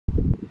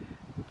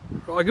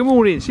Right, good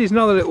morning. This is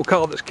another little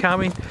car that's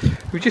coming.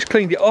 We've just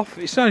cleaned it off.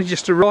 It's only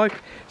just arrived.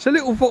 It's a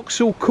little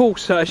Vauxhall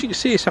Corsa. As you can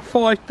see, it's a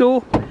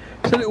 5-door.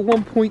 It's a little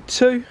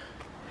 1.2.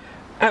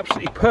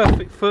 Absolutely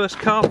perfect first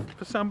car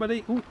for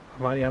somebody. Ooh,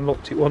 I've only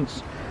unlocked it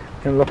once.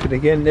 Unlock it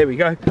again. There we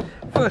go.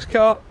 First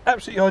car,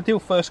 absolutely ideal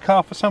first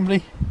car for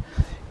somebody.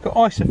 Got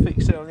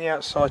Isofix there on the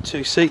outside,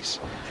 2 seats.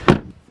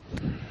 I'll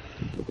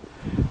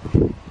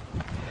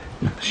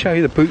show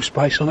you the boot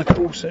space on the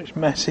Corsa. It's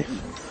massive.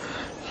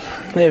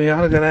 There we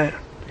are. Look at that.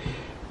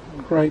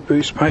 Great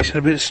boot space and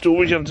a bit of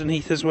storage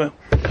underneath as well.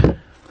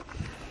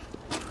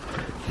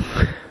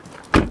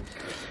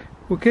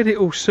 We'll get it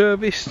all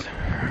serviced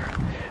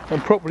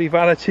and properly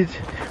valeted.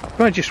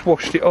 I just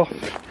washed it off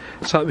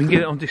so we can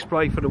get it on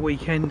display for the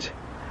weekend.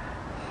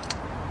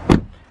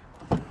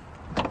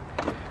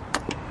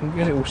 We'll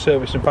get it all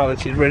serviced and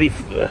valeted, ready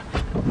for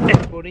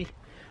everybody.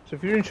 So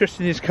if you're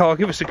interested in this car,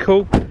 give us a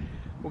call.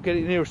 We'll get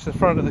it nearest to the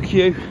front of the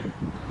queue,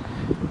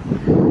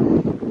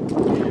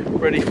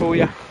 ready for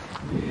you.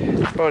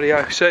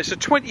 Rightio. So it's a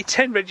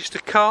 2010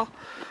 registered car,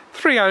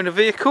 3-owner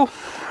vehicle,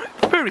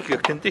 very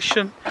good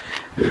condition.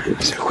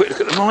 Let's have a quick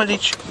look at the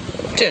mileage.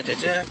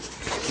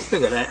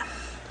 Look at that,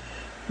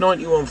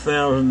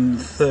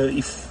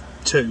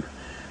 91,032.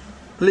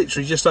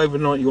 Literally just over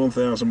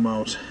 91,000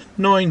 miles.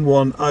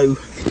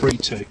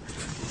 91032.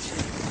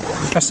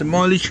 That's the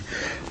mileage.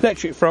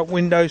 Electric front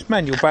windows,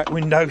 manual back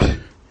windows,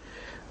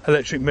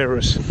 electric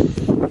mirrors.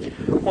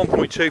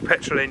 1.2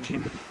 petrol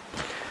engine.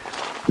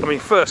 I mean,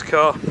 first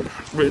car,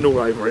 written all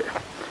over it.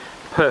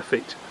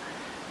 Perfect.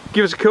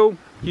 Give us a call.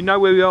 You know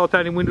where we are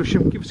down in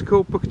Windlesham. Give us a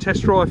call, book a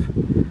test drive,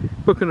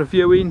 book a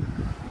viewing,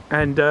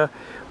 and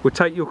we'll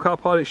take your car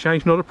part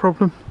exchange, not a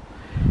problem.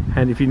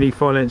 And if you need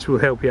finance, we'll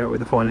help you out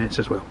with the finance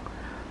as well.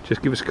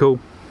 Just give us a call.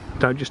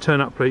 Don't just turn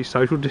up, please.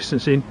 Social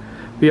distancing.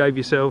 Behave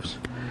yourselves.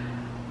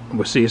 And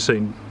we'll see you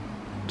soon.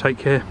 Take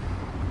care.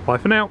 Bye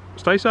for now.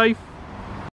 Stay safe.